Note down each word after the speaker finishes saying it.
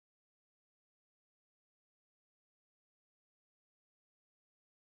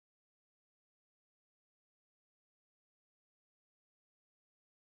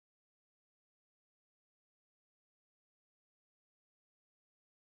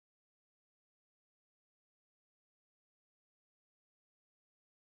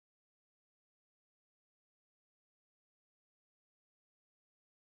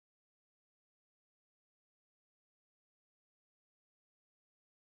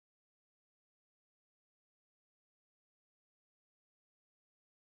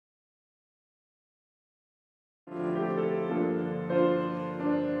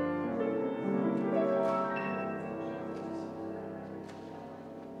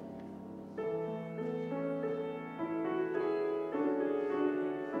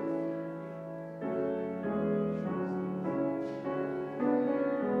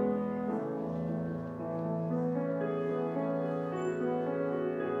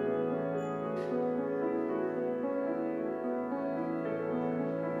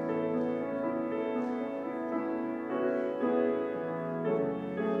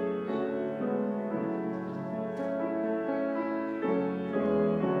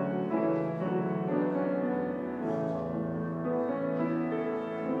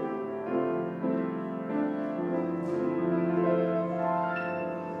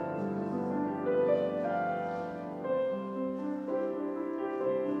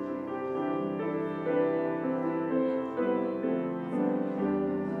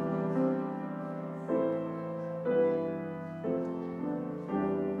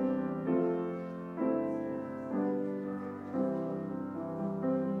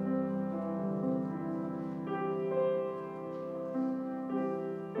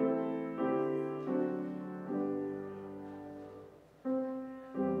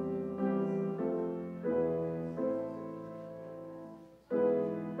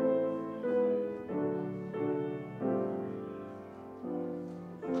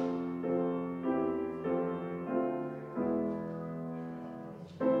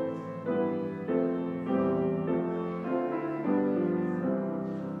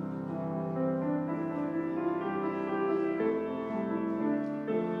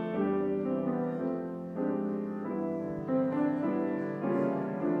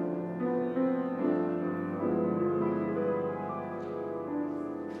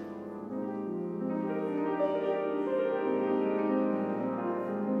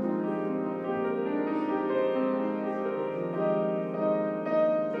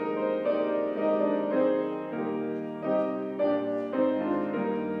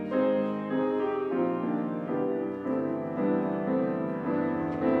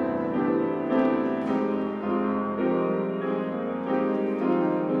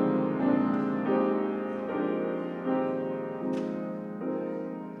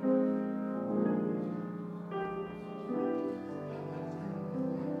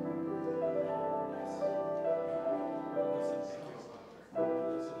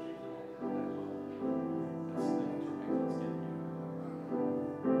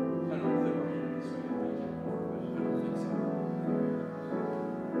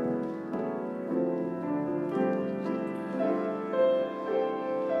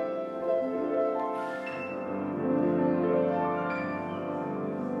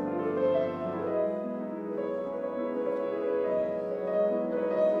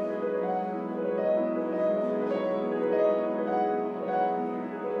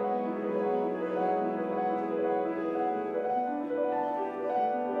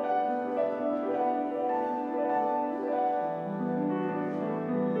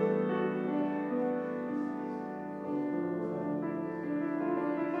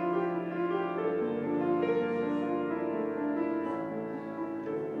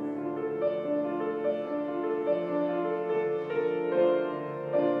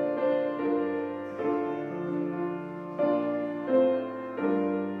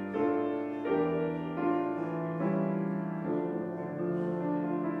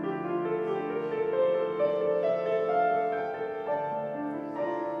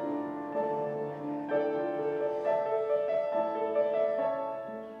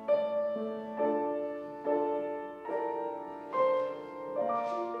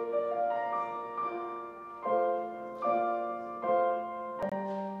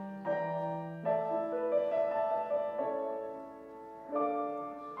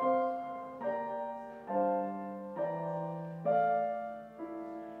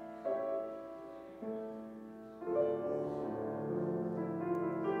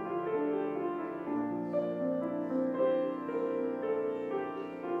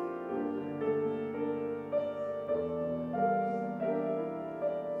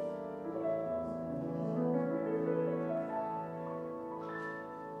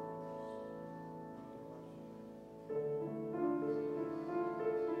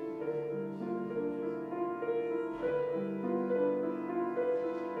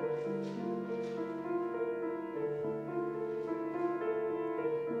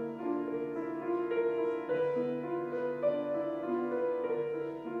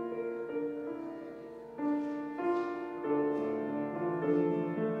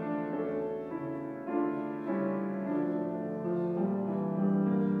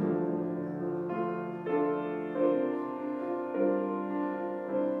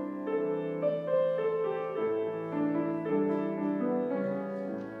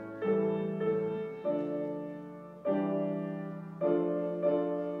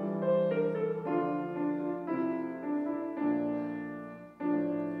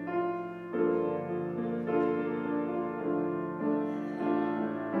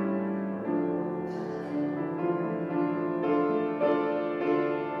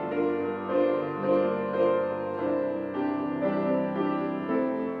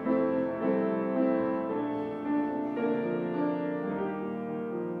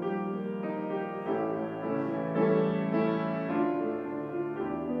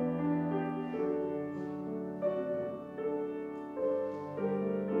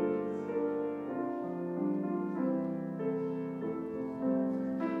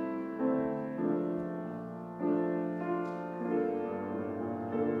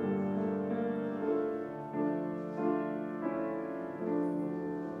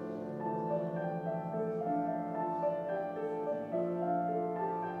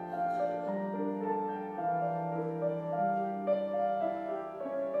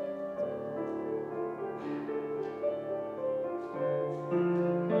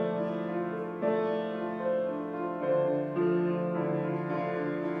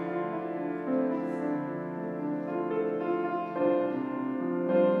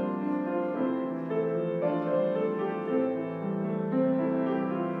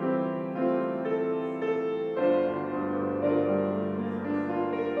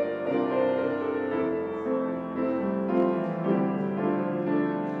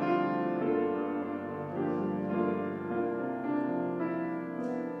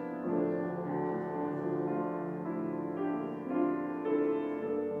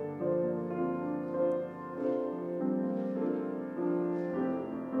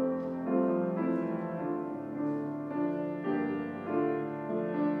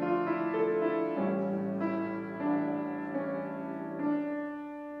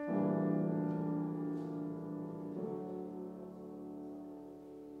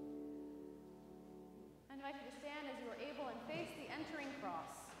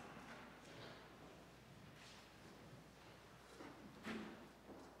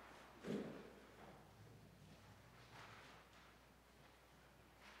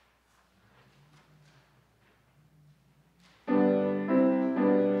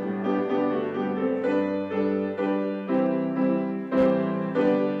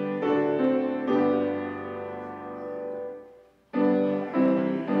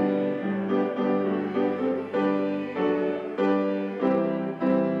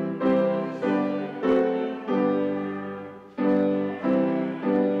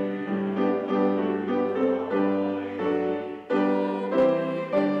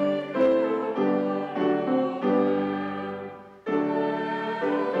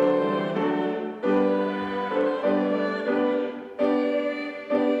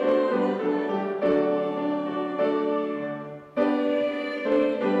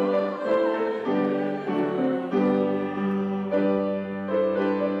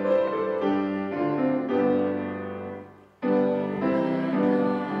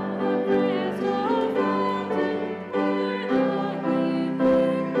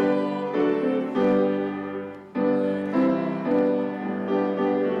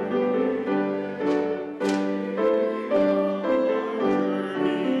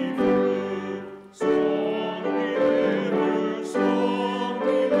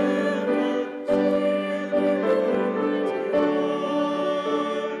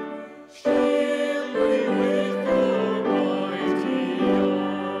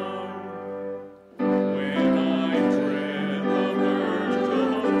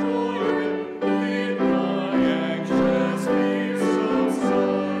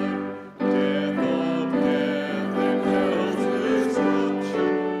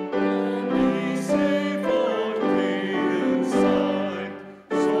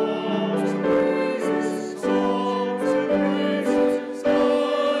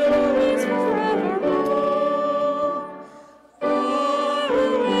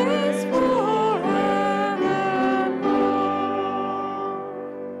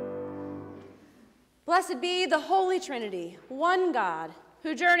Blessed be the Holy Trinity, one God,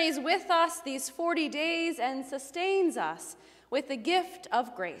 who journeys with us these 40 days and sustains us with the gift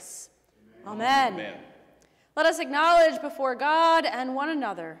of grace. Amen. Amen. Let us acknowledge before God and one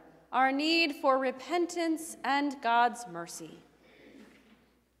another our need for repentance and God's mercy.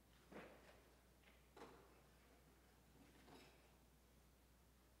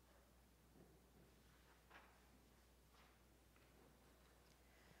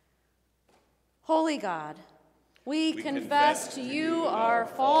 Holy God, we confess to you our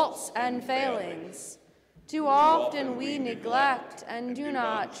faults and failings. Too often we neglect and do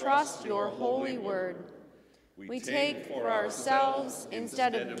not trust your holy word. We take for ourselves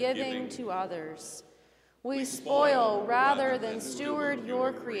instead of giving to others. We spoil rather than steward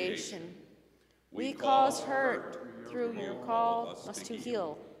your creation. We cause hurt through your call us to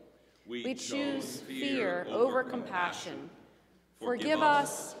heal. We choose fear over compassion. Forgive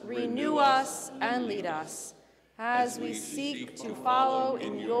us, renew us, and lead us as we seek to follow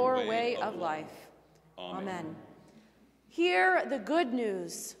in your way of life. Amen. Hear the good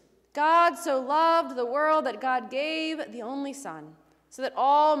news. God so loved the world that God gave the only Son, so that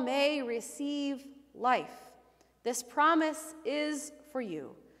all may receive life. This promise is for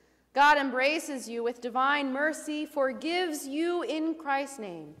you. God embraces you with divine mercy, forgives you in Christ's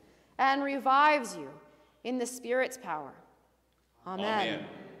name, and revives you in the Spirit's power. Amen. Amen.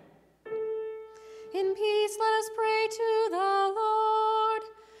 In peace, let us pray to the Lord.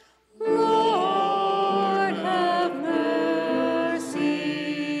 Lord, have mercy.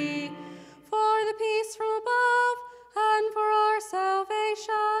 For the peace from above and for our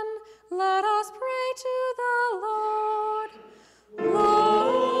salvation, let us pray to the Lord.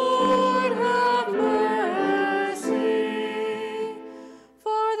 Lord, have mercy.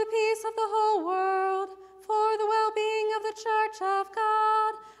 For the peace of the whole world, for the well-being of the Church of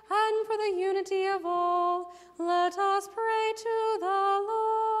God, and for the unity of all, let us pray to the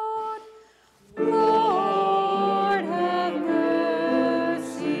Lord. Lord, have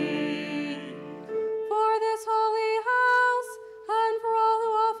mercy. For this holy house, and for all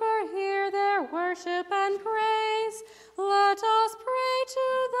who offer here their worship and praise, let us pray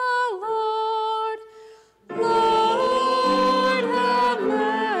to the Lord. Lord, have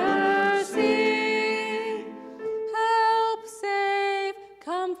mercy. Help, save,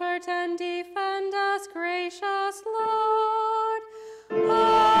 comfort, and defend us, gracious Lord.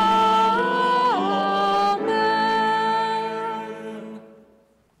 Amen.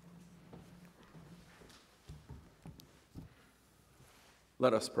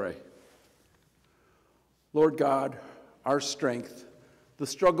 Let us pray. Lord God, our strength, the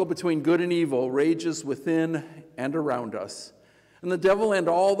struggle between good and evil rages within and around us, and the devil and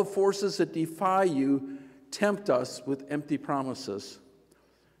all the forces that defy you tempt us with empty promises.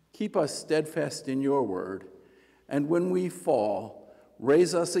 Keep us steadfast in your word, and when we fall,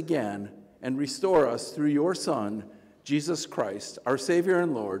 raise us again and restore us through your Son, Jesus Christ, our Savior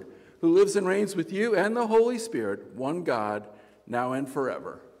and Lord, who lives and reigns with you and the Holy Spirit, one God, now and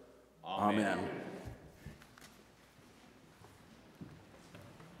forever. Amen. Amen.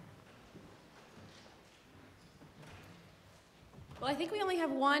 Well, I think we only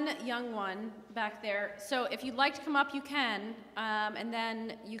have one young one back there, so if you'd like to come up, you can, and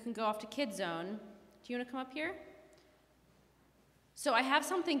then you can go off to Kid Zone. Do you want to come up here? So I have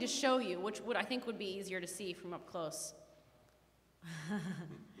something to show you, which I think would be easier to see from up close.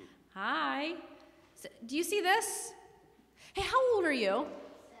 Hi. So, do you see this? Hey, how old are you?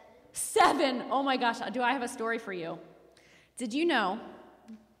 7. Oh my gosh, do I have a story for you. Did you know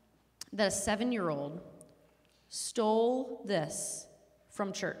that a 7-year-old stole this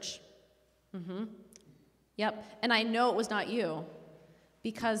from church? Yep, and I know it was not you,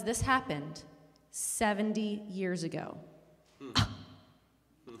 because this happened 70 years ago.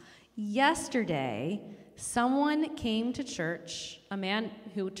 Yesterday, someone came to church, a man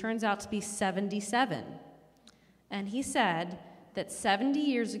who turns out to be 77, and he said that 70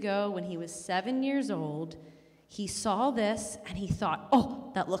 years ago, when he was 7 years old, he saw this and he thought,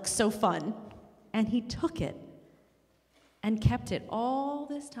 oh, that looks so fun, and he took it and kept it all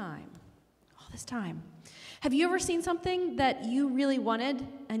this time. Have you ever seen something that you really wanted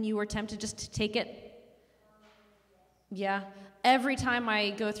and you were tempted just to take it? Yeah. Every time I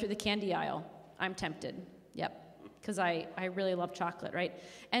go through the candy aisle, I'm tempted. Yep. Because I really love chocolate, right?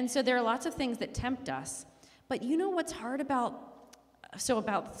 And so there are lots of things that tempt us. But you know what's hard about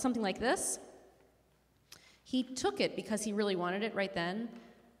something like this? He took it because he really wanted it right then.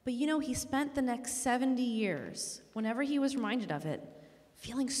 But you know, he spent the next 70 years, whenever he was reminded of it,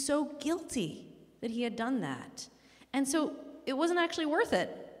 feeling so guilty that he had done that. And so it wasn't actually worth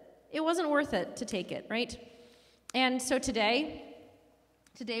it. it wasn't worth it to take it, right? And so today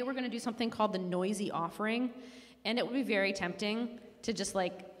we're going to do something called the noisy offering, and it would be very tempting to just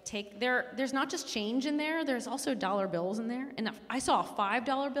like take there's not just change in there, there's also dollar bills in there. And if I saw a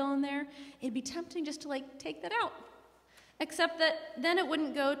 $5 bill in there, it'd be tempting just to like take that out. Except that then it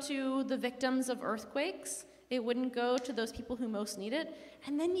wouldn't go to the victims of earthquakes. It wouldn't go to those people who most need it.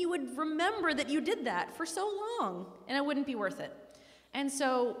 And then you would remember that you did that for so long, and it wouldn't be worth it. And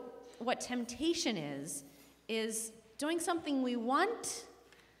so what temptation is doing something we want,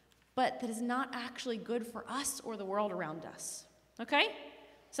 but that is not actually good for us or the world around us. Okay?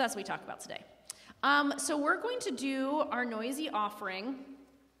 So that's what we talk about today. So we're going to do our noisy offering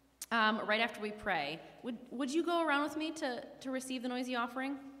right after we pray. Would you go around with me to receive the noisy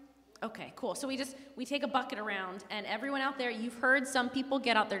offering? Okay, cool. So we take a bucket around, and everyone out there, you've heard some people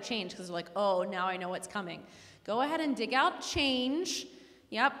get out their change because they're like, oh, now I know what's coming. Go ahead and dig out change.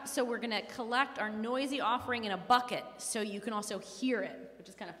 Yep, so we're going to collect our noisy offering in a bucket so you can also hear it, which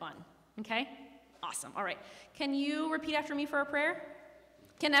is kind of fun. Okay? Awesome. All right. Can you repeat after me for a prayer?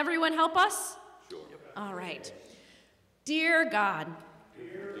 Can everyone help us? Sure. All right. Dear God,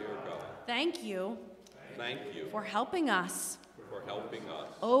 Thank you you for helping us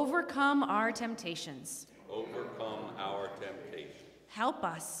overcome our temptations. Help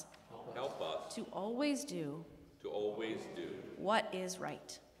us to always do what is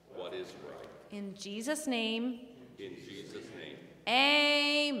right. In Jesus' name,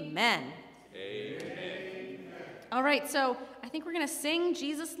 amen. All right, so I think we're going to sing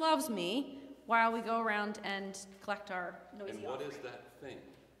Jesus Loves Me while we go around and collect our noisy offering. And what is that thing?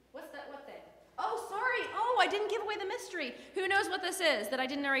 What's that? What thing? Oh, sorry. Oh, I didn't give away the mystery. Who knows what this is that I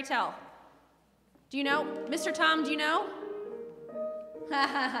didn't already tell? Do you know? Mr. Tom, do you know?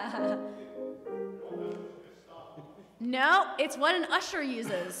 No, it's what an usher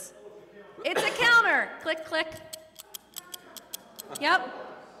uses. It's a counter. Click, click. Yep.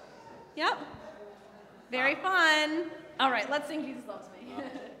 Very fun. All right, let's sing Jesus Loves Me.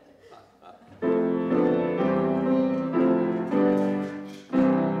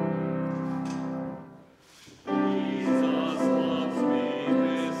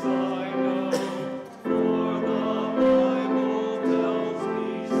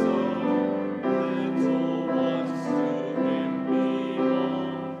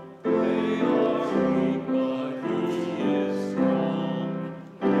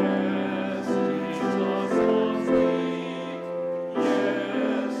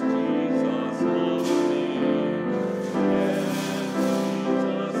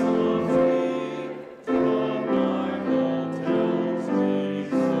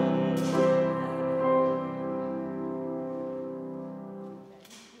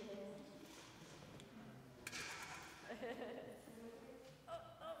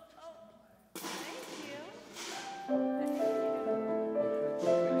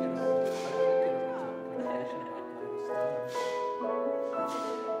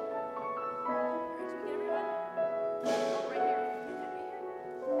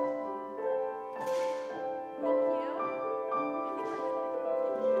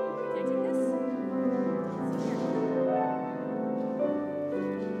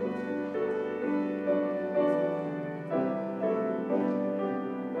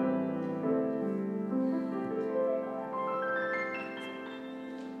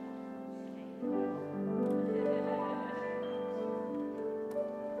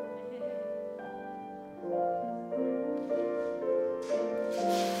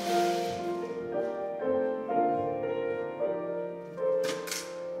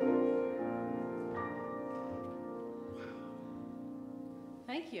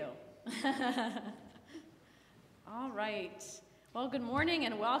 Thank you. All right. Well, good morning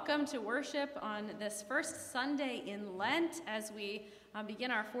and welcome to worship on this first Sunday in Lent as we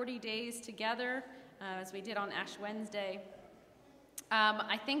begin our 40 days together, as we did on Ash Wednesday.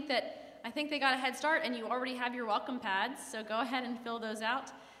 I think they got a head start, and you already have your welcome pads, so go ahead and fill those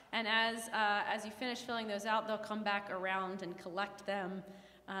out. And as you finish filling those out, they'll come back around and collect them.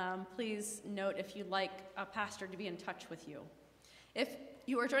 Please note if you'd like a pastor to be in touch with you. If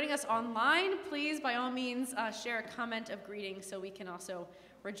you are joining us online, please, by all means, share a comment of greeting so we can also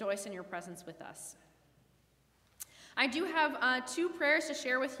rejoice in your presence with us. I do have 2 prayers to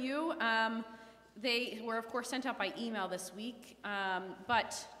share with you. They were, of course, sent out by email this week,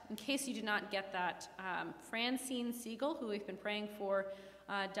 but in case you did not get that, Francine Siegel, who we've been praying for,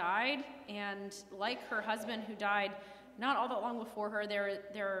 died, and like her husband who died not all that long before her,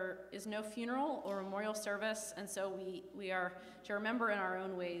 there is no funeral or memorial service, and so we are to remember in our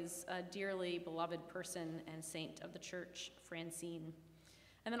own ways a dearly beloved person and saint of the church, Francine.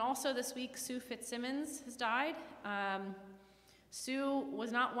 And then also this week, Sue Fitzsimmons has died. Sue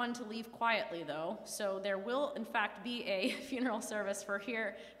was not one to leave quietly, though, so there will, in fact, be a funeral service for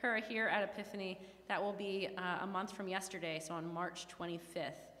her here at Epiphany. That will be a month from yesterday, so on March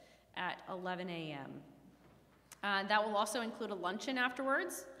 25th at 11 a.m. That will also include a luncheon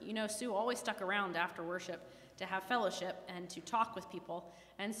afterwards. You know, Sue always stuck around after worship to have fellowship and to talk with people,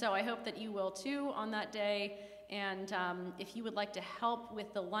 and so I hope that you will too on that day. And if you would like to help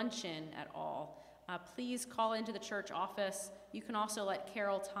with the luncheon at all, please call into the church office. You can also let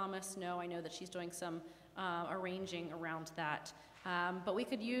Carol Thomas know. I know that she's doing some arranging around that. But we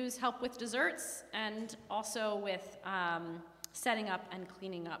could use help with desserts and also with setting up and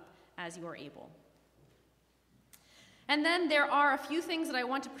cleaning up as you are able. And then there are a few things that I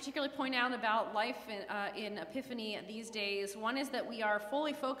want to particularly point out about life in Epiphany these days. One is that we are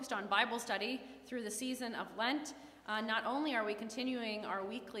fully focused on Bible study through the season of Lent. Not only are we continuing our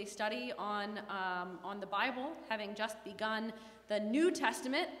weekly study on the Bible, having just begun the New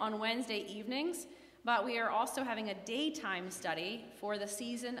Testament on Wednesday evenings, but we are also having a daytime study for the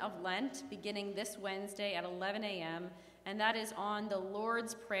season of Lent beginning this Wednesday at 11 a.m., and that is on the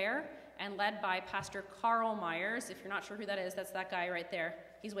Lord's Prayer and led by Pastor Carl Myers. If you're not sure who that is, that's that guy right there.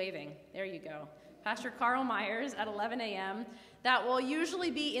 He's waving. There you go. Pastor Carl Myers at 11 a.m. That will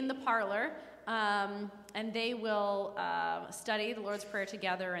usually be in the parlor, and they will study the Lord's Prayer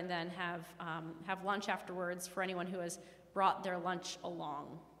together and then have lunch afterwards for anyone who has brought their lunch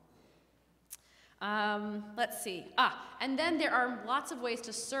along. Let's see. And then there are lots of ways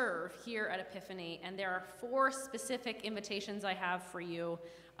to serve here at Epiphany, and there are 4 specific invitations I have for you.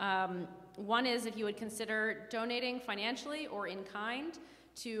 One is if you would consider donating financially or in kind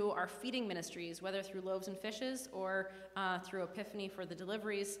to our feeding ministries, whether through Loaves and Fishes or through Epiphany for the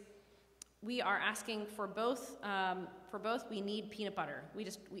deliveries. We are asking for both. We need peanut butter. We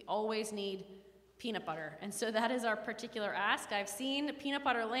always need peanut butter. And so that is our particular ask. I've seen peanut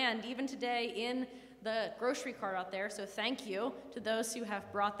butter land even today in the grocery cart out there, so thank you to those who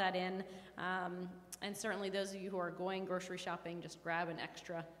have brought that in. And certainly those of you who are going grocery shopping, just grab an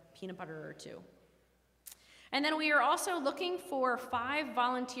extra peanut butter or 2. And then we are also looking for 5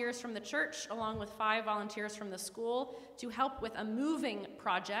 volunteers from the church, along with 5 volunteers from the school, to help with a moving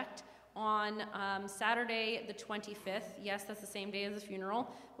project on Saturday the 25th. Yes, that's the same day as the funeral,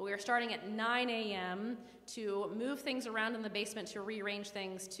 but we are starting at 9 a.m. to move things around in the basement, to rearrange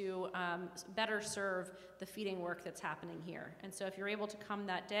things to better serve the feeding work that's happening here. And so if you're able to come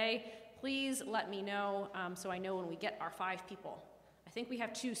that day, please let me know so I know when we get our 5 people. I think we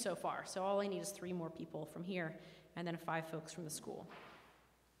have 2 so far, so all I need is 3 more people from here, and then 5 folks from the school.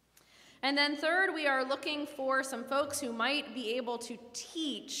 And then third, we are looking for some folks who might be able to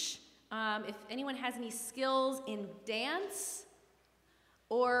teach. If anyone has any skills in dance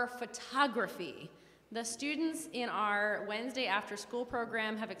or photography. The students in our Wednesday after school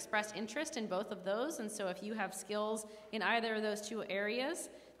program have expressed interest in both of those, and so if you have skills in either of those 2 areas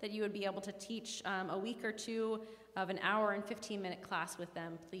that you would be able to teach a week or 2 of an hour and 15-minute class with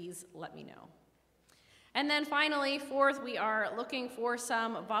them, please let me know. And then finally, fourth, we are looking for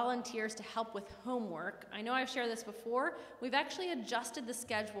some volunteers to help with homework. I know I've shared this before. We've actually adjusted the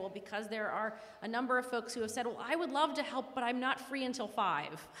schedule because there are a number of folks who have said, well, I would love to help, but I'm not free until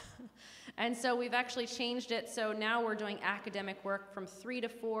 5. And so we've actually changed it, so now we're doing academic work from 3 to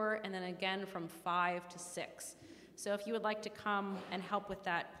 4, and then again from 5 to 6. So if you would like to come and help with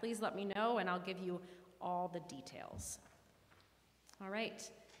that, please let me know, and I'll give you all the details. All right.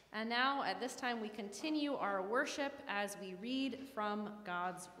 And now, at this time, we continue our worship as we read from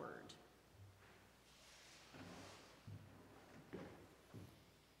God's Word.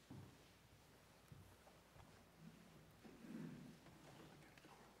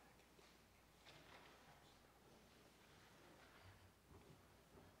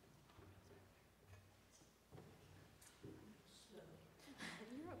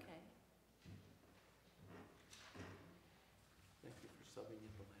 You're okay. Thank you for subbing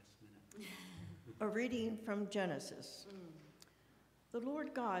in the last minute. A reading from Genesis. The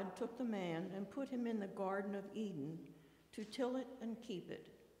Lord God took the man and put him in the Garden of Eden to till it and keep it.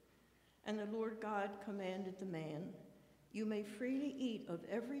 And the Lord God commanded the man, you may freely eat of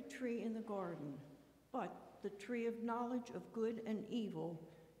every tree in the garden, but the tree of knowledge of good and evil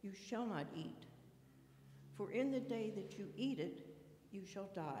you shall not eat. For in the day that you eat it, you shall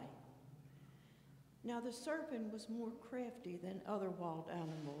die. Now the serpent was more crafty than other wild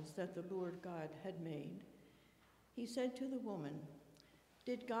animals that the Lord God had made. He said to the woman,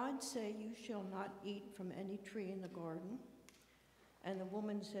 did God say you shall not eat from any tree in the garden? And the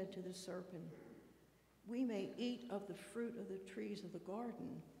woman said to the serpent, we may eat of the fruit of the trees of the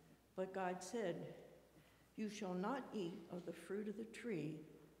garden. But God said, you shall not eat of the fruit of the tree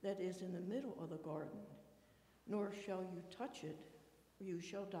that is in the middle of the garden, nor shall you touch it, or you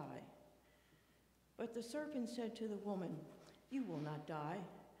shall die. But the serpent said to the woman, you will not die,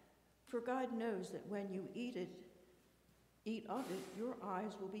 for God knows that when you eat of it, your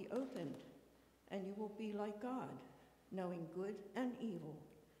eyes will be opened, and you will be like God, knowing good and evil.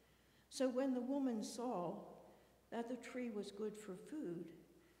 So when the woman saw that the tree was good for food,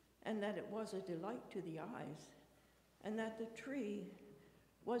 and that it was a delight to the eyes, and that the tree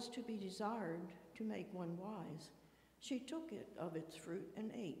was to be desired to make one wise, she took it of its fruit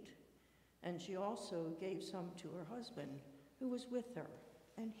and ate. And she also gave some to her husband, who was with her,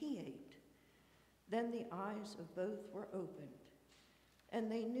 and he ate. Then the eyes of both were opened,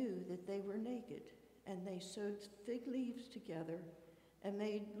 and they knew that they were naked, and they sewed fig leaves together and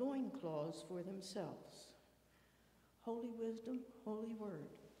made loincloths for themselves. Holy wisdom, holy word.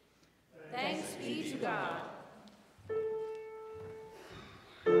 Thanks be to God.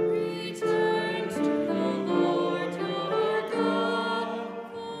 Return to the Lord your God,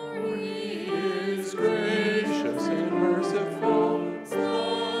 for he is Gracious and merciful,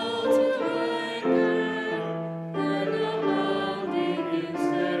 slow to anger, and abounding in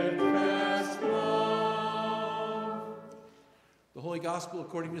steadfast love. the Holy Gospel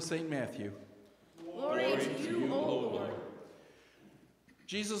according to St. Matthew. Glory to you, O Lord.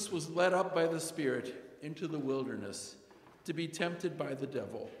 Jesus was led up by the Spirit into the wilderness to be tempted by the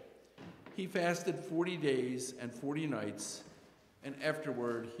devil. He fasted 40 days and 40 nights, and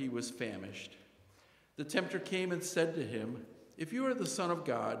afterward he was famished. The tempter came and said to him, if you are the Son of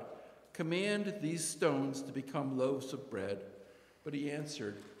God, command these stones to become loaves of bread. But he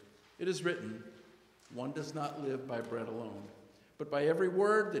answered, it is written, one does not live by bread alone, but by every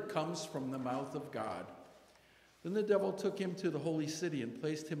word that comes from the mouth of God. Then the devil took him to the holy city and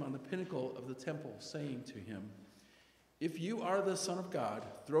placed him on the pinnacle of the temple, saying to him, if you are the Son of God,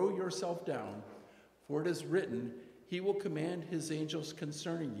 throw yourself down, for it is written, he will command his angels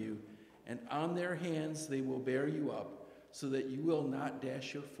concerning you, and on their hands they will bear you up, so that you will not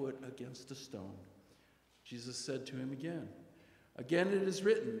dash your foot against a stone. Jesus said to him again, again it is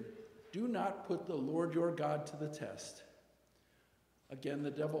written, do not put the Lord your God to the test. Again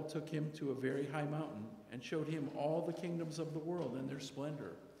the devil took him to a very high mountain and showed him all the kingdoms of the world and their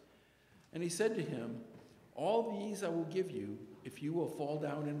splendor. And he said to him, all these I will give you if you will fall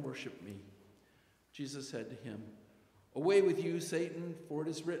down and worship me. Jesus said to him, away with you, Satan, for it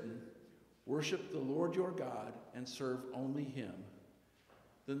is written, worship the Lord your God and serve only him.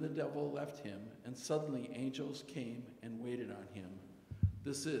 Then the devil left him, and suddenly angels came and waited on him.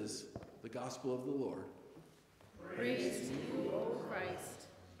 This is the gospel of the Lord. Praise to you, O Christ.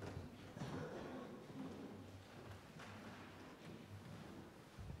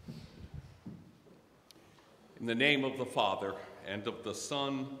 In the name of the Father, and of the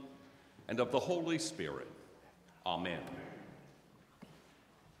Son, and of the Holy Spirit. Amen.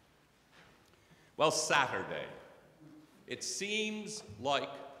 Well, Saturday. It seems like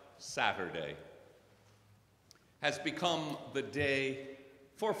Saturday has become the day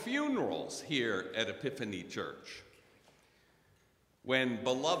for funerals here at Epiphany Church. When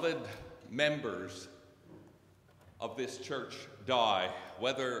beloved members of this church die,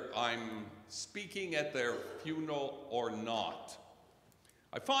 whether I'm speaking at their funeral or not,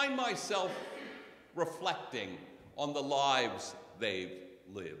 I find myself reflecting on the lives they've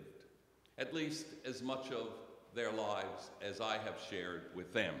lived, at least as much of their lives as I have shared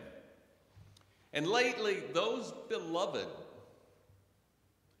with them. And lately, those beloved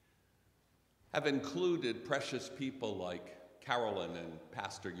have included precious people like Carolyn and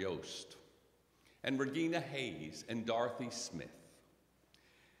Pastor Yost, and Regina Hayes and Dorothy Smith,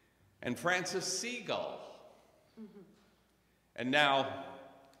 and Francis Seagull, and now,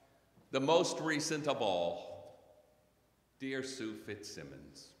 the most recent of all, dear Sue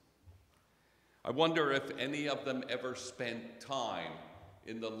Fitzsimmons. I wonder if any of them ever spent time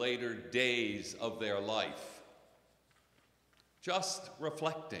in the later days of their life just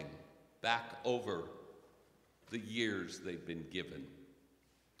reflecting back over the years they've been given.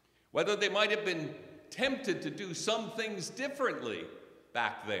 Whether they might have been tempted to do some things differently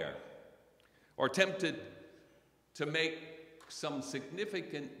back there, or tempted to make some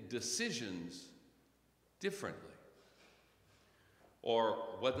significant decisions differently, or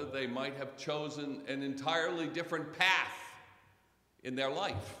whether they might have chosen an entirely different path in their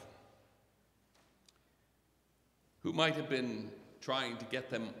life. Who might have been trying to get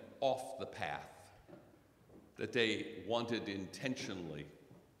them off the path that they wanted intentionally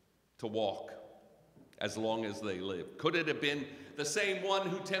to walk as long as they live? Could it have been the same one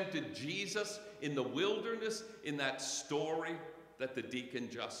who tempted Jesus in the wilderness in that story that the deacon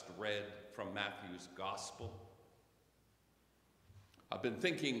just read from Matthew's gospel? I've been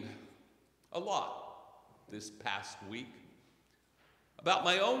thinking a lot this past week about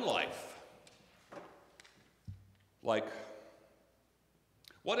my own life. Like,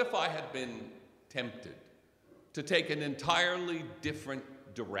 what if I had been tempted to take an entirely different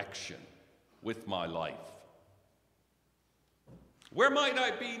direction with my life? Where might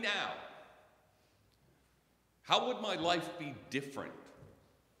I be now? How would my life be different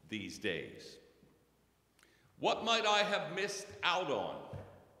these days? What might I have missed out on?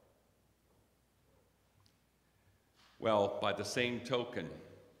 Well, by the same token,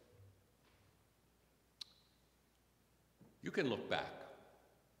 you can look back.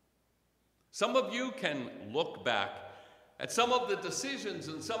 Some of you can look back at some of the decisions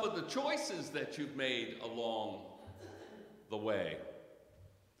and some of the choices that you've made along the way.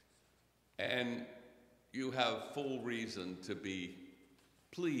 And you have full reason to be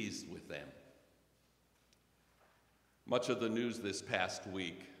pleased with them. Much of the news this past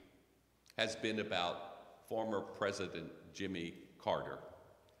week has been about former President Jimmy Carter,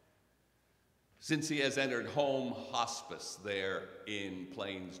 since he has entered home hospice there in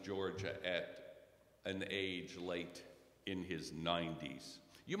Plains, Georgia at an age late in his 90s.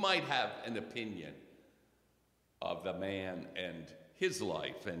 You might have an opinion of the man and his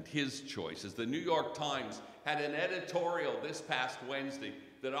life and his choices. The New York Times had an editorial this past Wednesday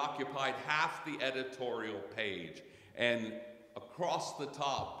that occupied half the editorial page. And across the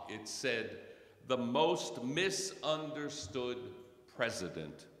top, it said, "The most misunderstood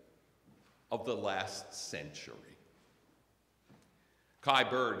president of the last century." Kai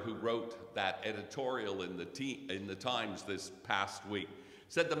Bird, who wrote that editorial in the Times this past week,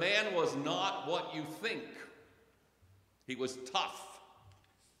 said the man was not what you think. He was tough,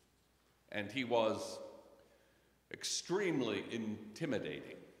 and he was extremely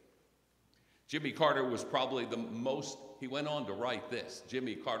intimidating. Jimmy Carter was probably the most, he went on to write this,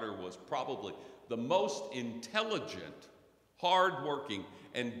 Jimmy Carter was probably the most intelligent, hardworking,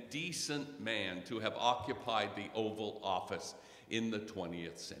 and decent man to have occupied the Oval Office in the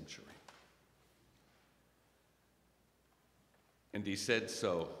 20th century. And he said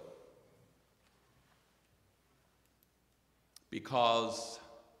so because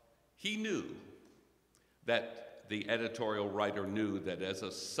he knew that the editorial writer knew that as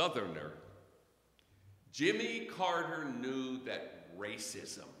a Southerner, Jimmy Carter knew that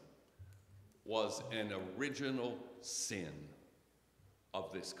racism was an original sin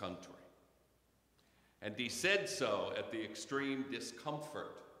of this country. And he said so at the extreme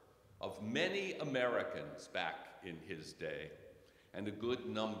discomfort of many Americans back in his day and a good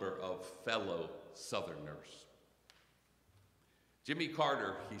number of fellow Southerners. Jimmy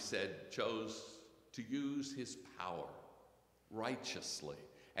Carter, he said, chose to use his power righteously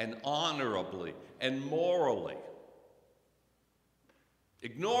and honorably and morally,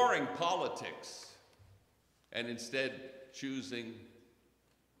 ignoring politics and instead choosing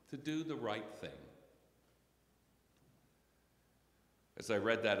to do the right thing. As I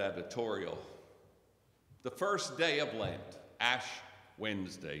read that editorial, the first day of Lent, Ash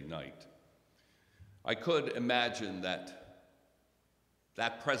Wednesday night, I could imagine that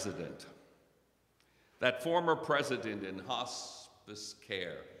president, that former president in hospice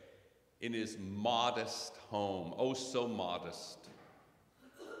care, in his modest home, oh so modest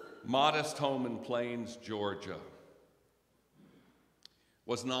home in Plains, Georgia,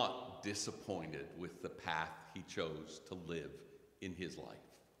 was not disappointed with the path he chose to live in his life.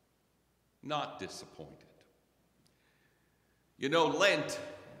 Not disappointed. You know, Lent,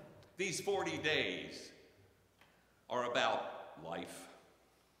 these 40 days, are about life.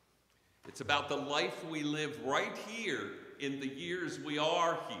 It's about the life we live right here in the years we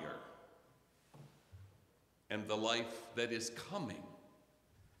are here, and the life that is coming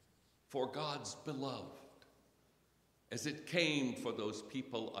for God's beloved, as it came for those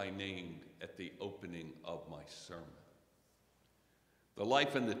people I named at the opening of my sermon. The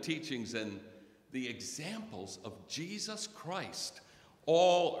life and the teachings and the examples of Jesus Christ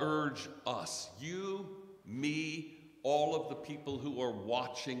all urge us, you, me, all of the people who are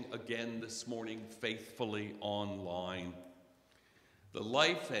watching again this morning faithfully online. The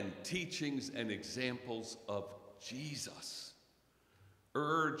life and teachings and examples of Jesus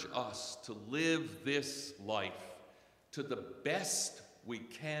urge us to live this life to the best we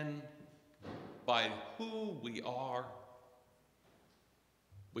can by who we are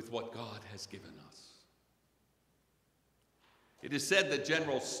with what God has given us. It is said that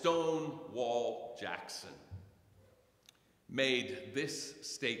General Stonewall Jackson made this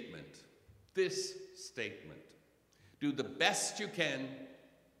statement, do the best you can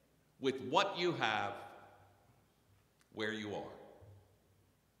with what you have where you are.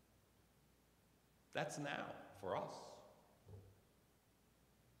 That's now for us.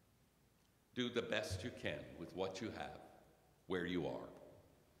 Do the best you can with what you have where you are.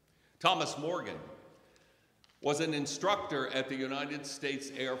 Thomas Morgan was an instructor at the United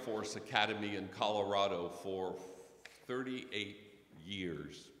States Air Force Academy in Colorado for 38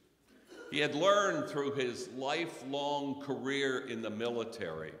 years. He had learned through his lifelong career in the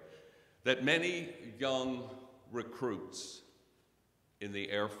military that many young recruits in the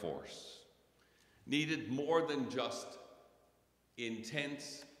Air Force needed more than just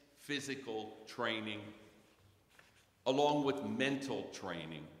intense physical training, along with mental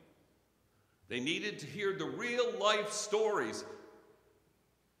training. They needed to hear the real-life stories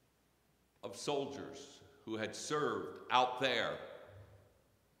of soldiers who had served out there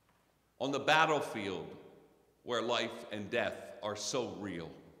on the battlefield where life and death are so real.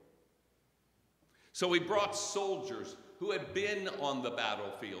 So he brought soldiers who had been on the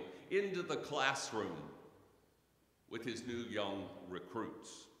battlefield into the classroom with his new young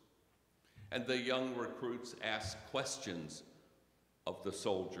recruits. And the young recruits asked questions of the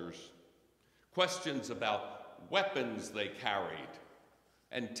soldiers, questions about weapons they carried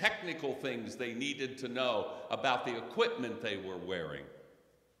and technical things they needed to know about the equipment they were wearing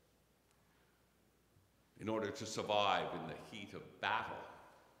in order to survive in the heat of battle.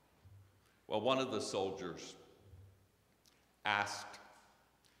 Well, one of the soldiers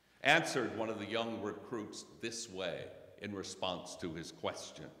answered one of the young recruits this way in response to his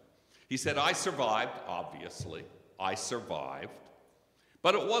question. He said, I survived, obviously, I survived,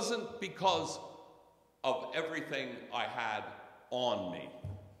 but it wasn't because of everything I had on me.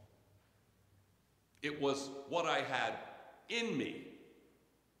 It was what I had in me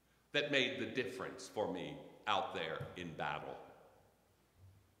that made the difference for me out there in battle.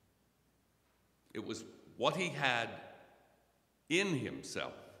 It was what he had in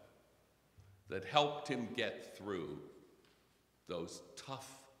himself that helped him get through those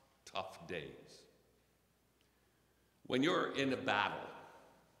tough days. When you're in a battle,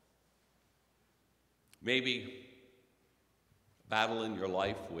 maybe a battle in your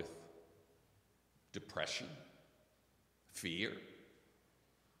life with depression, fear,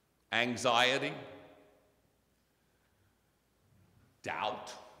 anxiety,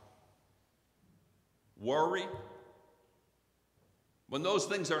 doubt, worry, when those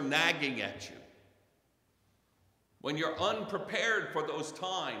things are nagging at you, when you're unprepared for those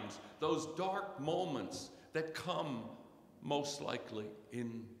times, those dark moments that come most likely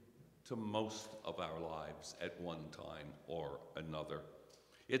into most of our lives at one time or another.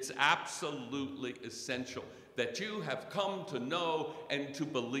 It's absolutely essential that you have come to know and to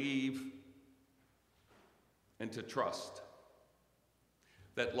believe and to trust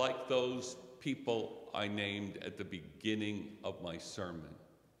that, like those people I named at the beginning of my sermon,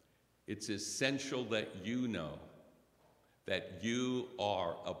 it's essential that you know that you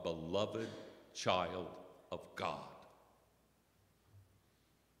are a beloved child of God.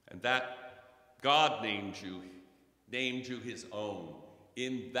 And that God named you his own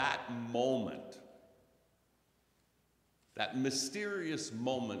in that moment, that mysterious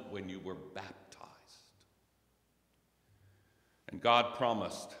moment when you were baptized. And God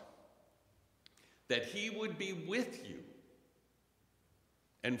promised that he would be with you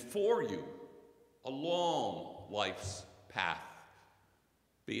and for you along life's path,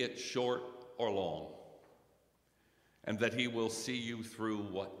 be it short or long, and that he will see you through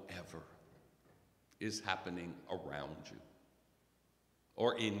whatever is happening around you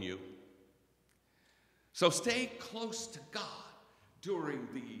or in you. So stay close to God during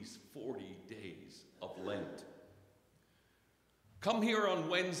these 40 days of Lent. Come here on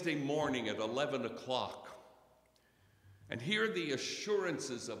Wednesday morning at 11 o'clock and hear the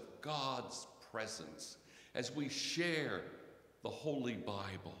assurances of God's presence as we share the Holy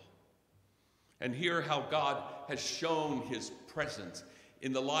Bible, and hear how God has shown his presence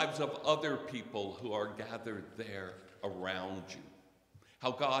in the lives of other people who are gathered there around you,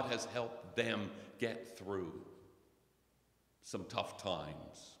 how God has helped them get through some tough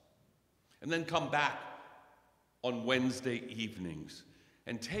times. And then come back on Wednesday evenings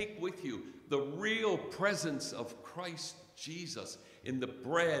and take with you the real presence of Christ Jesus in the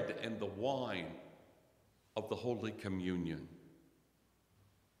bread and the wine of the Holy Communion.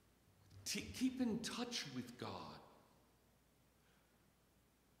 Keep in touch with God.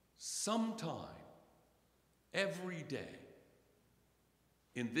 Sometime, every day,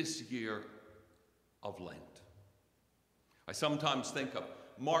 in this year of Lent. I sometimes think of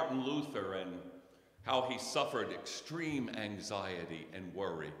Martin Luther and how he suffered extreme anxiety and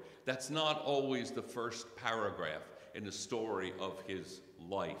worry. That's not always the first paragraph in the story of his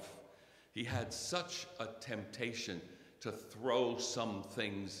life. He had such a temptation to throw some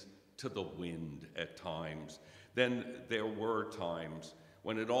things to the wind at times. Then there were times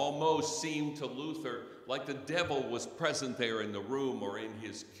when it almost seemed to Luther like the devil was present there in the room or in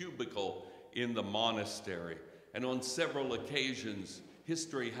his cubicle in the monastery. And on several occasions,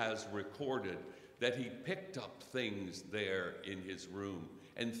 history has recorded that he picked up things there in his room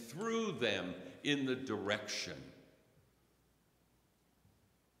and threw them in the direction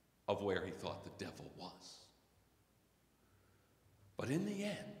of where he thought the devil was. But in the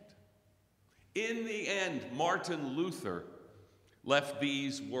end, Martin Luther left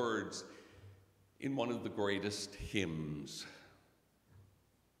these words in one of the greatest hymns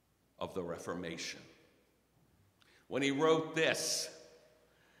of the Reformation. When he wrote this,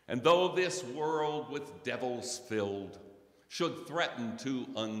 "And though this world with devils filled should threaten to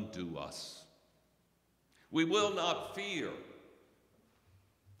undo us, we will not fear,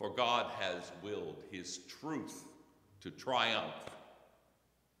 for God has willed his truth to triumph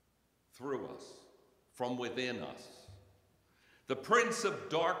through us, from within us. The prince of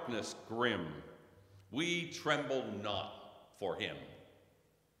darkness grim, we tremble not for him.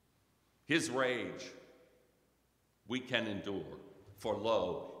 His rage we can endure, for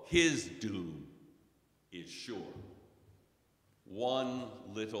lo, his doom is sure. One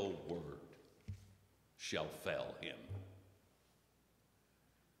little word shall fell him."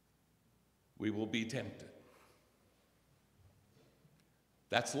 We will be tempted.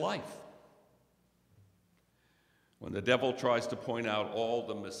 That's life. When the devil tries to point out all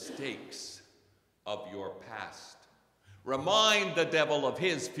the mistakes of your past, remind the devil of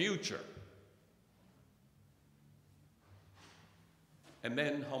his future. And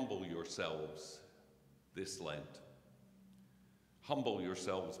then humble yourselves this Lent. Humble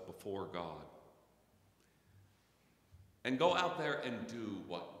yourselves before God. And go out there and do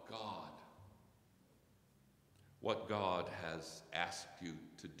what God has asked you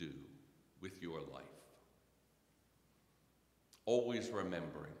to do with your life. Always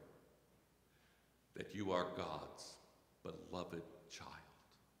remembering that you are God's beloved child.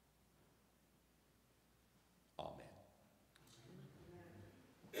 Amen.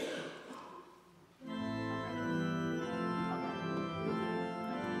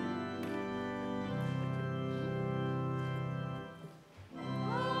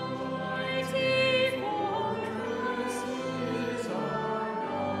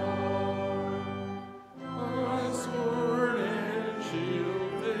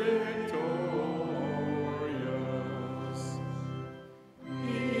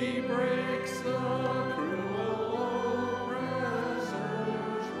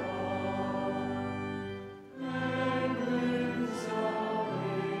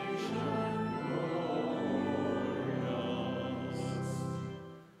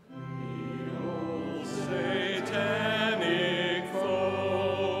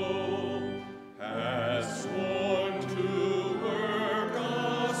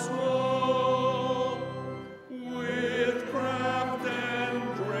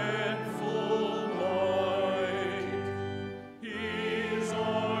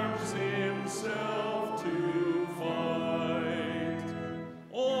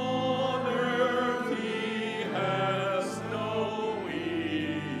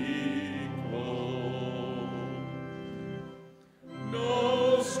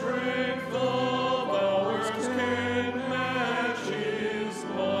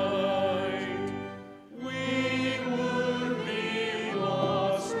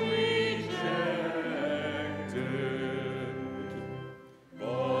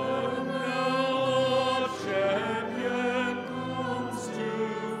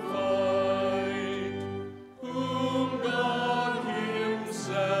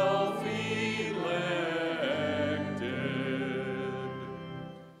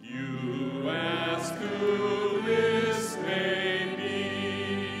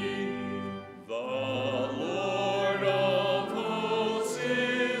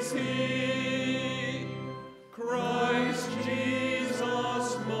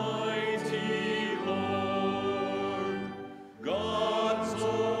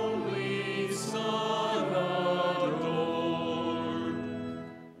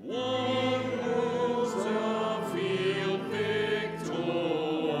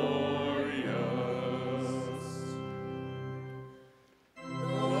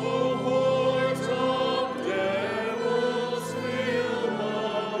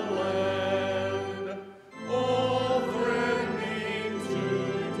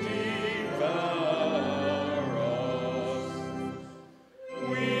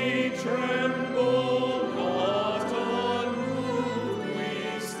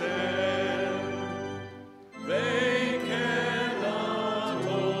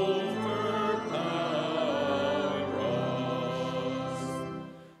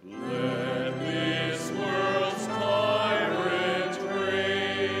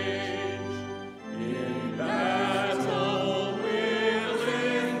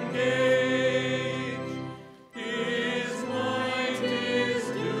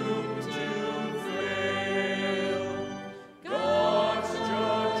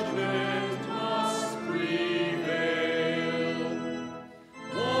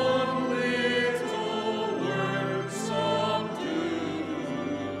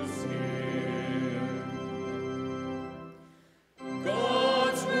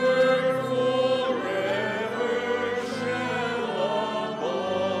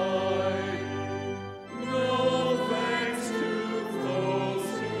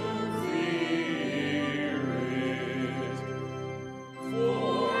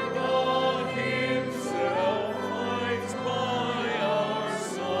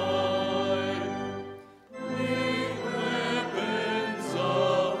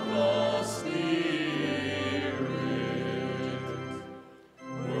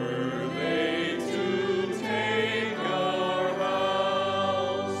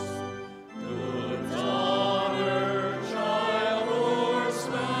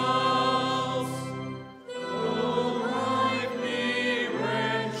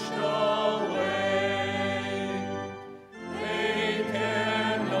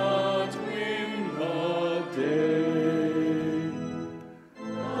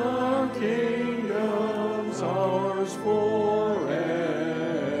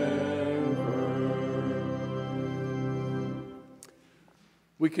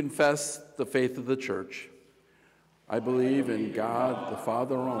 We confess the faith of the Church. I believe in God, the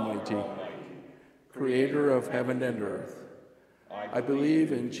Father Almighty, creator of heaven and earth. I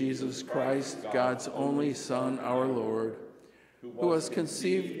believe in Jesus Christ, God's only Son, our Lord, who was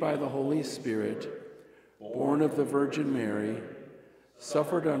conceived by the Holy Spirit, born of the Virgin Mary,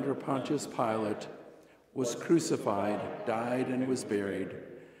 suffered under Pontius Pilate, was crucified, died, and was buried.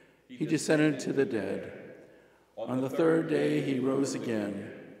 He descended to the dead. On the third day he rose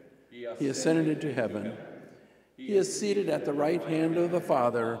again. He ascended into heaven. He is seated at the right hand of the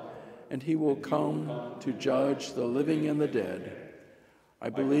Father, and he will come to judge the living and the dead. I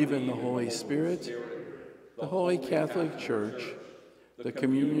believe in the Holy Spirit, the Holy Catholic Church, the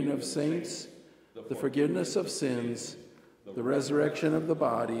communion of saints, the forgiveness of sins, the resurrection of the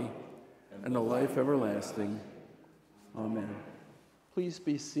body, and the life everlasting. Amen. Please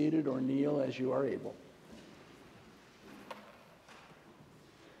be seated or kneel as you are able.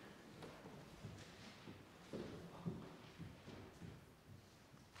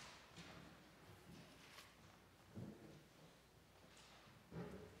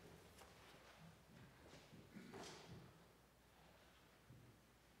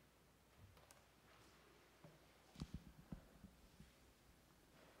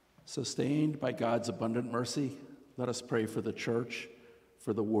 Sustained by God's abundant mercy, let us pray for the Church,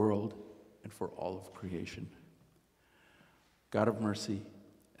 for the world, and for all of creation. God of mercy,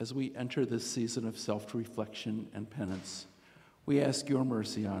 as we enter this season of self-reflection and penance, we ask your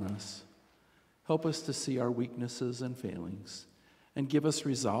mercy on us. Help us to see our weaknesses and failings, and give us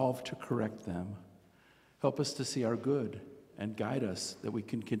resolve to correct them. Help us to see our good, and guide us that we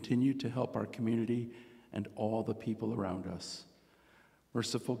can continue to help our community and all the people around us.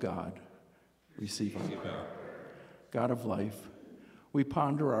 Merciful God, receive our prayer. God of life, we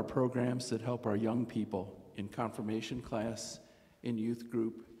ponder our programs that help our young people in confirmation class, in youth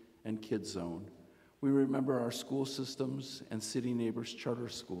group, and Kids Zone. We remember our school systems and City Neighbors Charter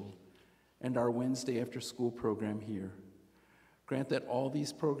School, and our Wednesday after school program here. Grant that all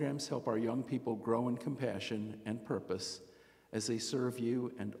these programs help our young people grow in compassion and purpose as they serve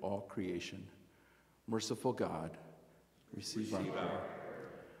you and all creation. Merciful God, receive our prayer.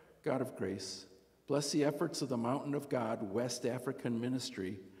 God of grace, bless the efforts of the Mountain of God West African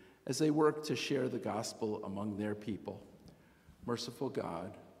Ministry as they work to share the gospel among their people. Merciful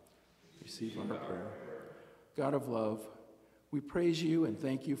God, receive our prayer. God of love, we praise you and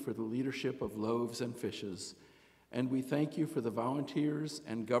thank you for the leadership of Loaves and Fishes, and we thank you for the volunteers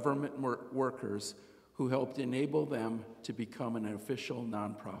and government workers who helped enable them to become an official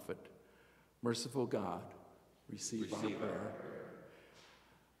nonprofit. Merciful God, receive our prayer.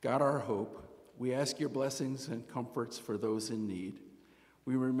 God, our hope, we ask your blessings and comforts for those in need.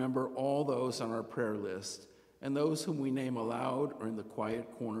 We remember all those on our prayer list and those whom we name aloud or in the quiet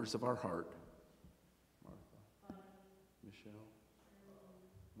corners of our heart. Martha, Michelle,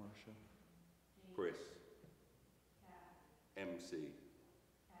 Marcia, Chris, MC,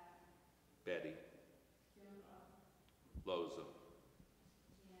 Betty, Loza,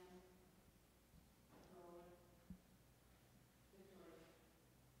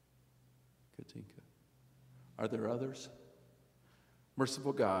 Katinka. Are there others?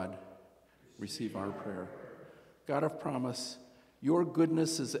 Merciful God, receive our prayer. God of promise, your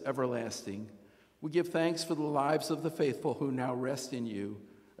goodness is everlasting. We give thanks for the lives of the faithful who now rest in you,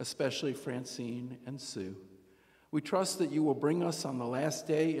 especially Francine and Sue. We trust that you will bring us on the last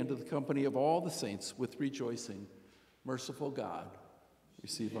day into the company of all the saints with rejoicing. Merciful God,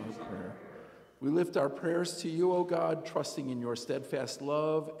 receive our prayer. We lift our prayers to you, O God, trusting in your steadfast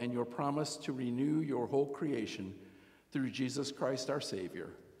love and your promise to renew your whole creation through Jesus Christ our Savior.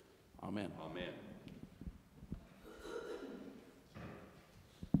 Amen. Amen.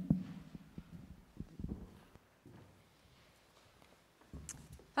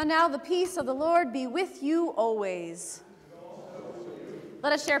 And now the peace of the Lord be with you always.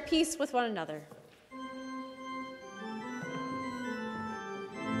 Let us share peace with one another.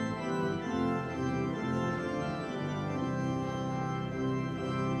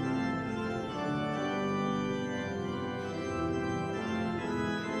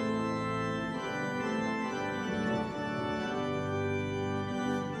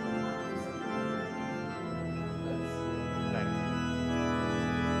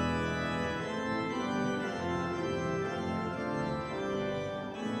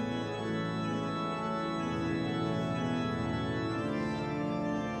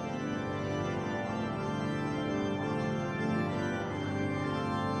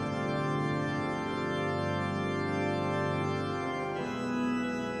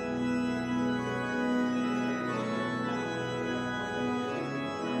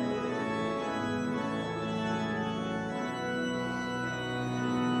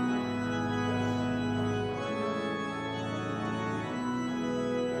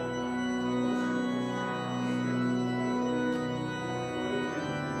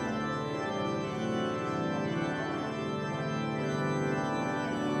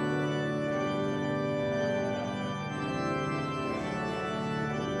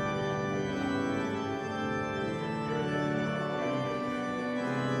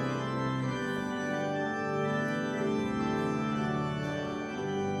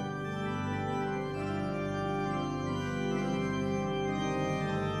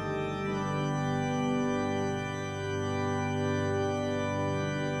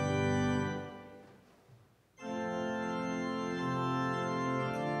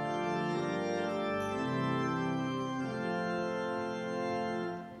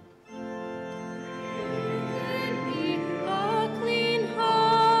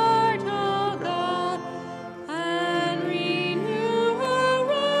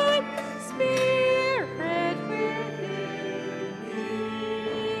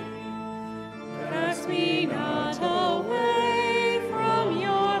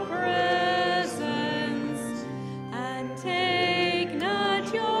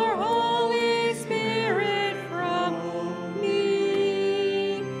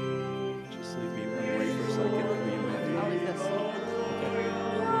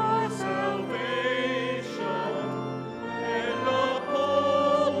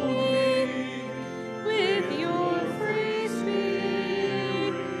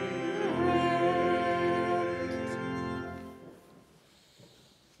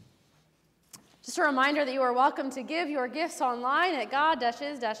 Just a reminder that you are welcome to give your gifts online at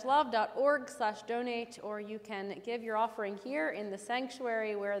god-is-love.org/donate, or you can give your offering here in the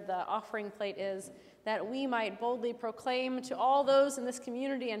sanctuary where the offering plate is, that we might boldly proclaim to all those in this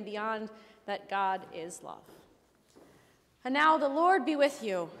community and beyond that God is love. And now the Lord be with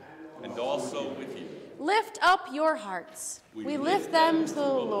you. And also with you. Lift up your hearts. We lift them to the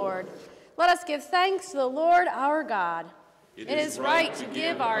Lord. Let us give thanks to the Lord our God. It is right to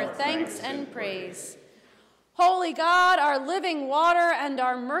give our thanks and praise. Holy God, our living water and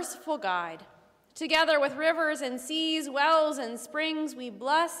our merciful guide, together with rivers and seas, wells and springs, we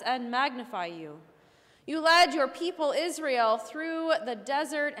bless and magnify you. You led your people Israel through the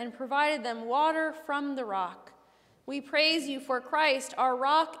desert and provided them water from the rock. We praise you for Christ, our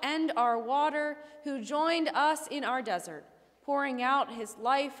rock and our water, who joined us in our desert, pouring out his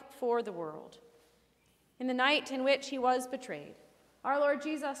life for the world. In the night in which he was betrayed, our Lord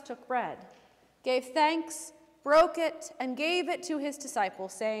Jesus took bread, gave thanks, broke it, and gave it to his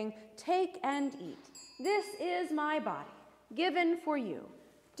disciples, saying, "Take and eat. This is my body, given for you.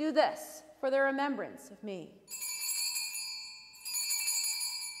 Do this for the remembrance of me."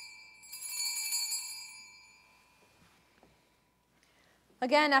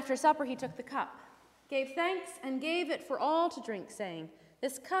 Again, after supper, he took the cup, gave thanks, and gave it for all to drink, saying,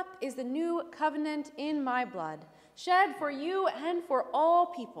 "This cup is the new covenant in my blood, shed for you and for all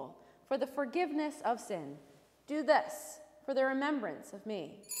people, for the forgiveness of sin. Do this for the remembrance of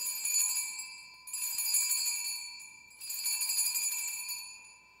me."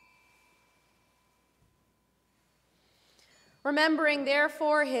 Remembering,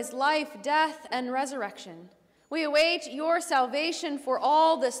 therefore, his life, death, and resurrection, we await your salvation for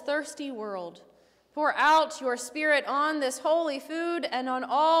all this thirsty world. Pour out your Spirit on this holy food and on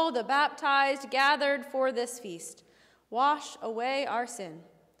all the baptized gathered for this feast. Wash away our sin,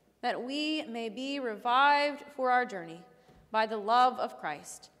 that we may be revived for our journey by the love of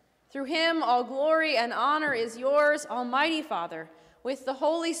Christ. Through him all glory and honor is yours, Almighty Father, with the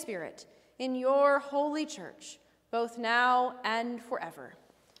Holy Spirit, in your holy church, both now and forever.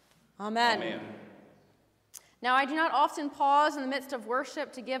 Amen. Amen. Now, I do not often pause in the midst of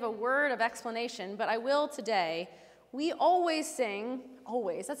worship to give a word of explanation, but I will today. We always sing,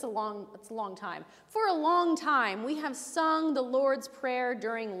 that's a long time. For a long time, we have sung the Lord's Prayer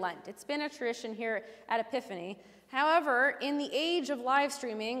during Lent. It's been a tradition here at Epiphany. However, in the age of live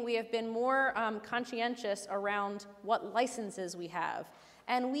streaming, we have been more conscientious around what licenses we have.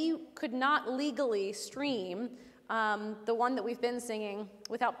 And we could not legally stream the one that we've been singing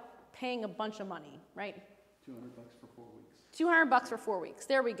without paying a bunch of money, right? $200 for 4 weeks. $200 for 4 weeks.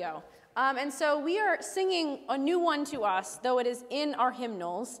 There we go. And so we are singing a new one to us, though it is in our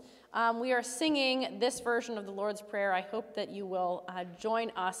hymnals. We are singing this version of the Lord's Prayer. I hope that you will join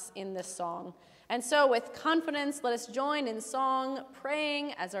us in this song. And so with confidence, let us join in song,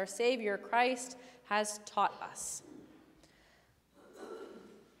 praying as our Savior Christ has taught us.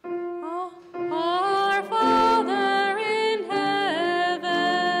 Our Father in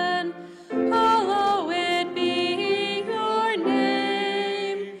heaven, hallowed be your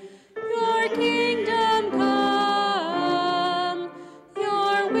name. Your kingdom come,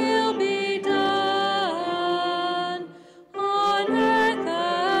 your will be done, on earth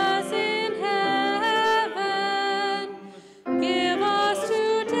as in heaven. Give us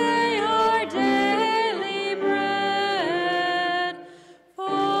today our daily bread.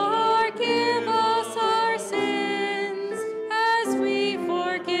 Forgive us our sins as we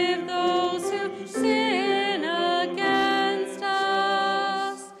forgive those who sin against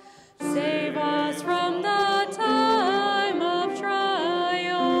us. Save us from the time of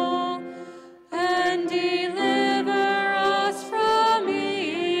trial and deliver us from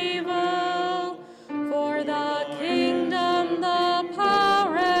evil. For the kingdom, the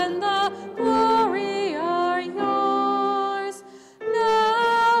power, and the glory are yours,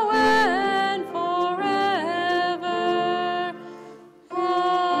 now and forever.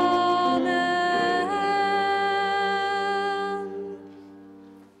 Amen.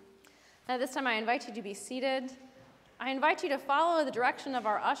 At this time, I invite you to be seated. I invite you to follow the direction of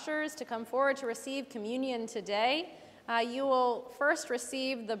our ushers to come forward to receive communion today. You will first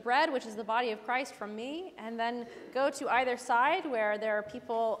receive the bread, which is the body of Christ, from me, and then go to either side where there are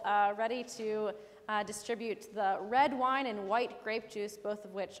people ready to distribute the red wine and white grape juice, both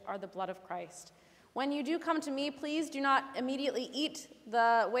of which are the blood of Christ. When you do come to me, please do not immediately eat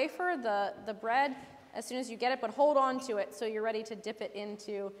the wafer, the bread, as soon as you get it, but hold on to it so you're ready to dip it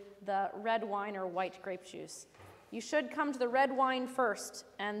into the red wine or white grape juice. You should come to the red wine first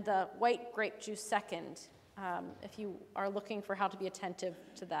and the white grape juice second, if you are looking for how to be attentive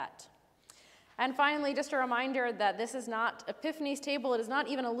to that. And finally, just a reminder that this is not Epiphany's table. It is not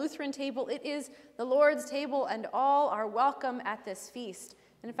even a Lutheran table. It is the Lord's table, and all are welcome at this feast.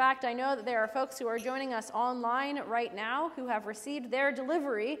 In fact, I know that there are folks who are joining us online right now who have received their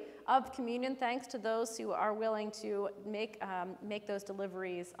delivery of communion, thanks to those who are willing to make those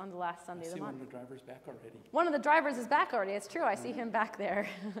deliveries on the last Sunday of the month. One of the drivers back already. One of the drivers is back already. It's true. I see him back there.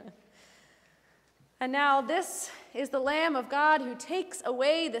 And now this is the Lamb of God who takes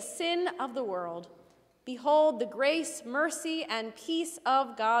away the sin of the world. Behold the grace, mercy, and peace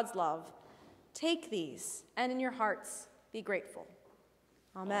of God's love. Take these, and in your hearts be grateful.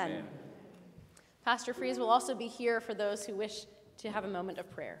 Amen. Amen. Pastor Fries will also be here for those who wish to have a moment of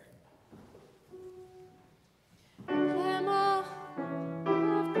prayer. Lamb of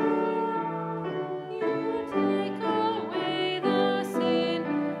God, you take away the sin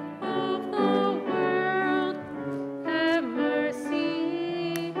of the world. Have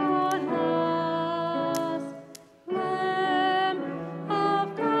mercy on us. Lamb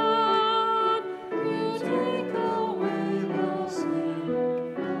of God, you take away the sin.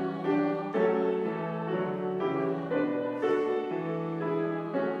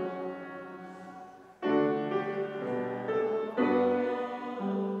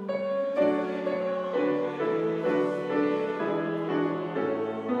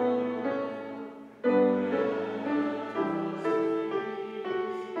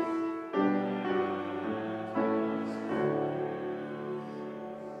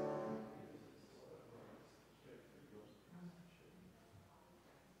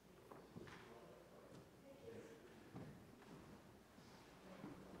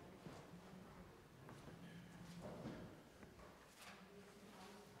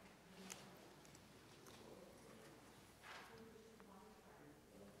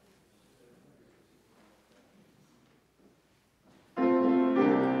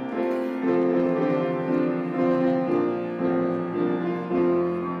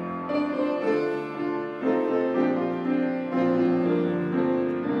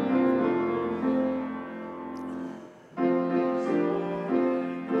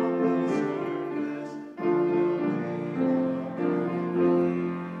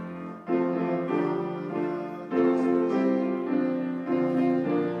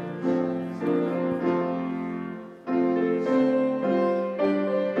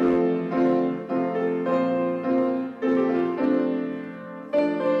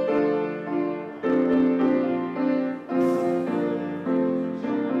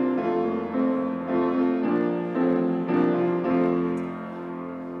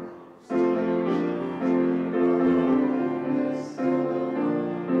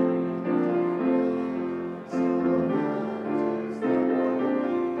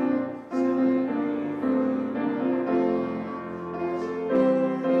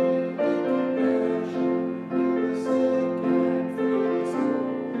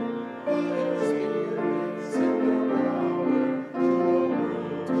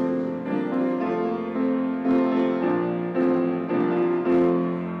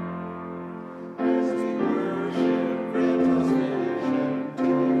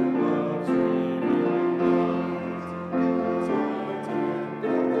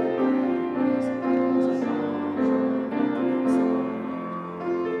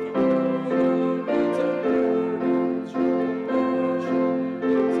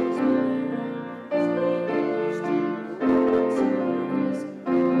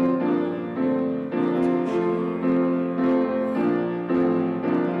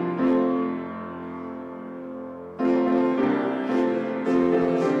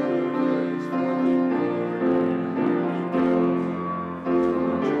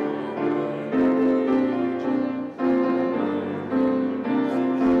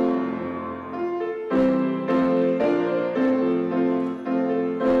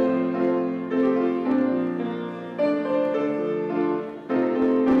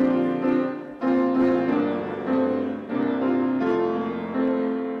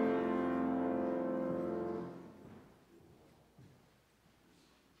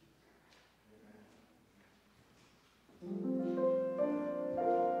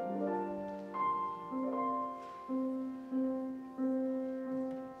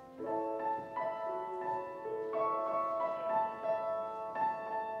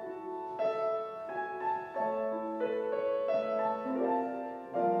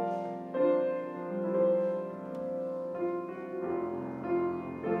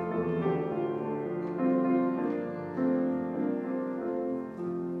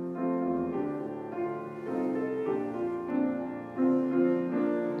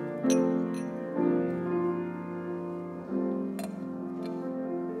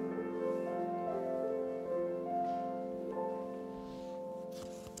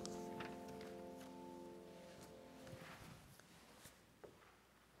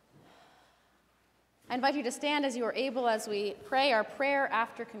 I invite you to stand as you are able as we pray our prayer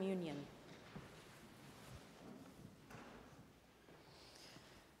after communion.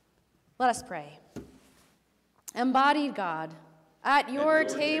 Let us pray. Embodied God, at your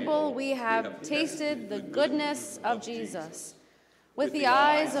table we have tasted the goodness of Jesus. With the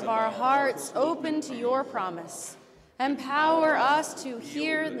eyes of our hearts open to your promise, empower us to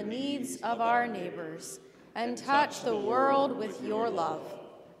hear the needs of our neighbors and touch the world with your love.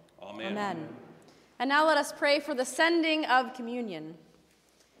 Amen. Amen. And now let us pray for the sending of communion.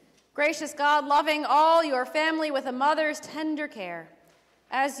 Gracious God, loving all your family with a mother's tender care,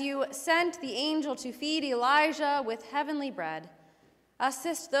 as you sent the angel to feed Elijah with heavenly bread,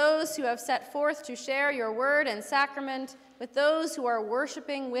 assist those who have set forth to share your word and sacrament with those who are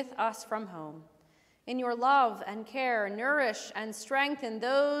worshiping with us from home. In your love and care, nourish and strengthen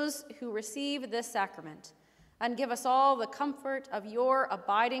those who receive this sacrament, and give us all the comfort of your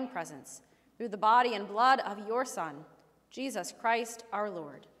abiding presence through the body and blood of your Son, Jesus Christ our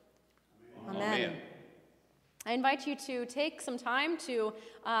Lord. Amen. Amen. I invite you to take some time to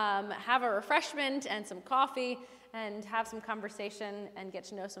have a refreshment and some coffee and have some conversation and get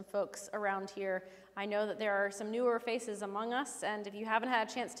to know some folks around here. I know that there are some newer faces among us, and if you haven't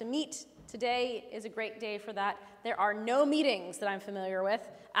had a chance to meet, today is a great day for that. There are no meetings that I'm familiar with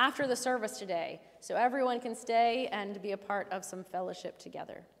after the service today, so everyone can stay and be a part of some fellowship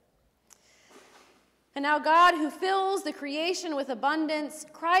together. And now God, who fills the creation with abundance,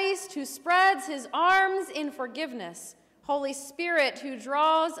 Christ, who spreads his arms in forgiveness, Holy Spirit, who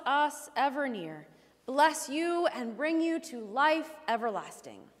draws us ever near, bless you and bring you to life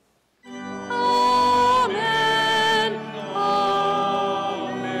everlasting. Amen. Amen.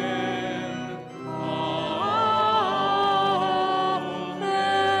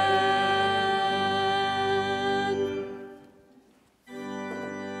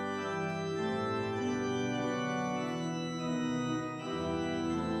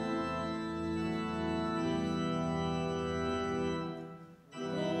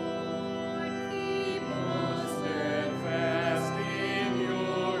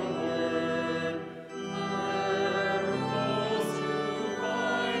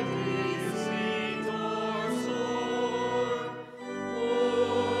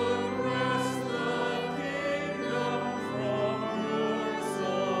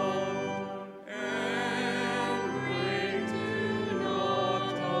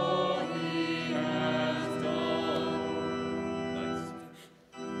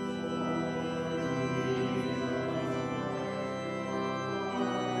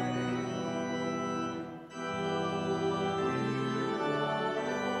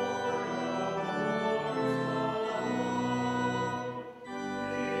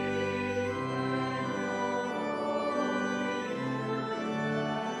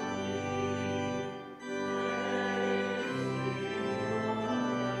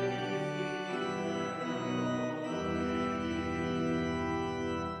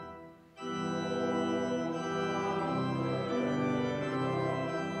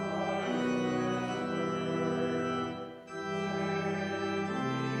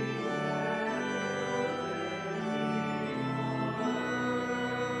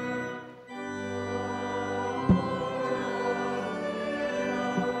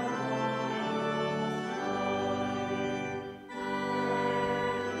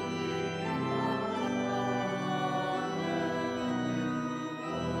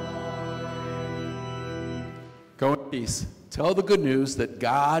 Go in peace. Tell the good news that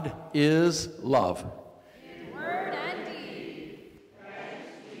God is love.